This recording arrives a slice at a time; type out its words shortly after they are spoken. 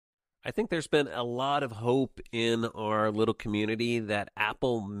I think there's been a lot of hope in our little community that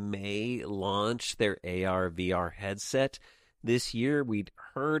Apple may launch their AR VR headset this year. We'd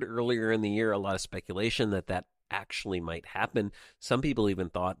heard earlier in the year a lot of speculation that that actually might happen. Some people even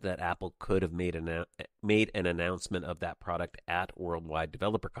thought that Apple could have made an announcement of that product at Worldwide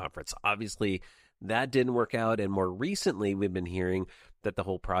Developer Conference. Obviously, that didn't work out, and more recently, we've been hearing that the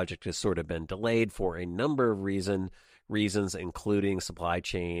whole project has sort of been delayed for a number of reasons, including supply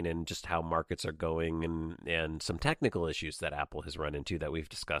chain and just how markets are going, and some technical issues that Apple has run into that we've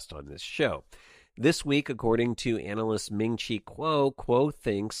discussed on this show. This week, according to analyst Ming-Chi Kuo, Kuo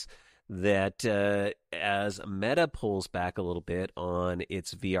thinks that as Meta pulls back a little bit on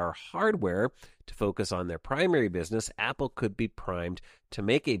its VR hardware to focus on their primary business, Apple could be primed to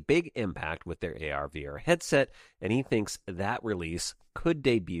make a big impact with their AR VR headset, and he thinks that release could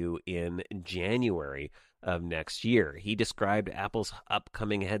debut in January of next year. He described Apple's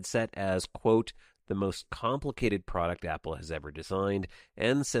upcoming headset as, quote, the most complicated product Apple has ever designed,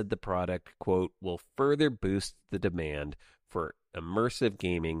 and said the product, quote, will further boost the demand for immersive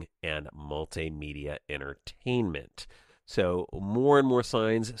gaming and multimedia entertainment. So more and more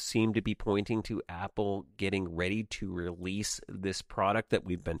signs seem to be pointing to Apple getting ready to release this product that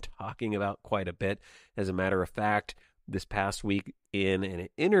we've been talking about quite a bit. As a matter of fact, this past week in an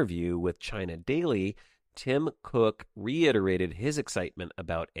interview with China Daily, Tim Cook reiterated his excitement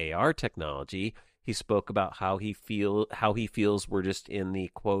about AR technology. He spoke about how he feels we're just in the,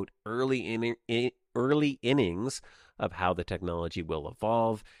 quote, early innings of how the technology will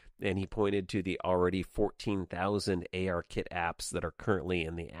evolve, and he pointed to the already 14,000 ARKit apps that are currently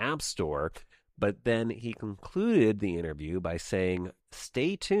in the App Store. But then he concluded the interview by saying,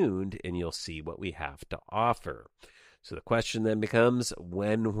 stay tuned and you'll see what we have to offer. So the question then becomes,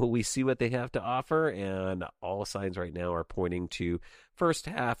 when will we see what they have to offer? And all signs right now are pointing to first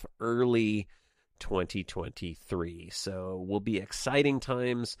half, early 2023. So will be exciting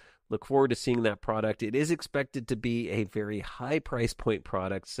times. Look forward to seeing that product. It is expected to be a very high price point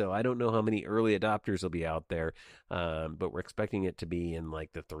product, so I don't know how many early adopters will be out there, but we're expecting it to be in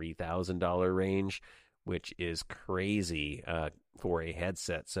like the $3,000 range, which is crazy for a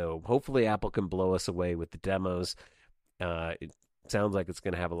headset. So hopefully Apple can blow us away with the demos. It sounds like it's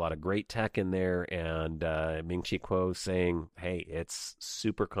going to have a lot of great tech in there, and Ming-Chi Kuo saying, hey, it's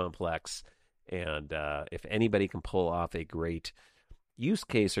super complex, and if anybody can pull off a great use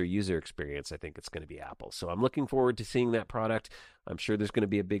case or user experience, I think it's going to be Apple. So I'm looking forward to seeing that product. I'm sure there's going to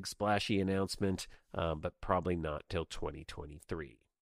be a big splashy announcement, but probably not till 2023.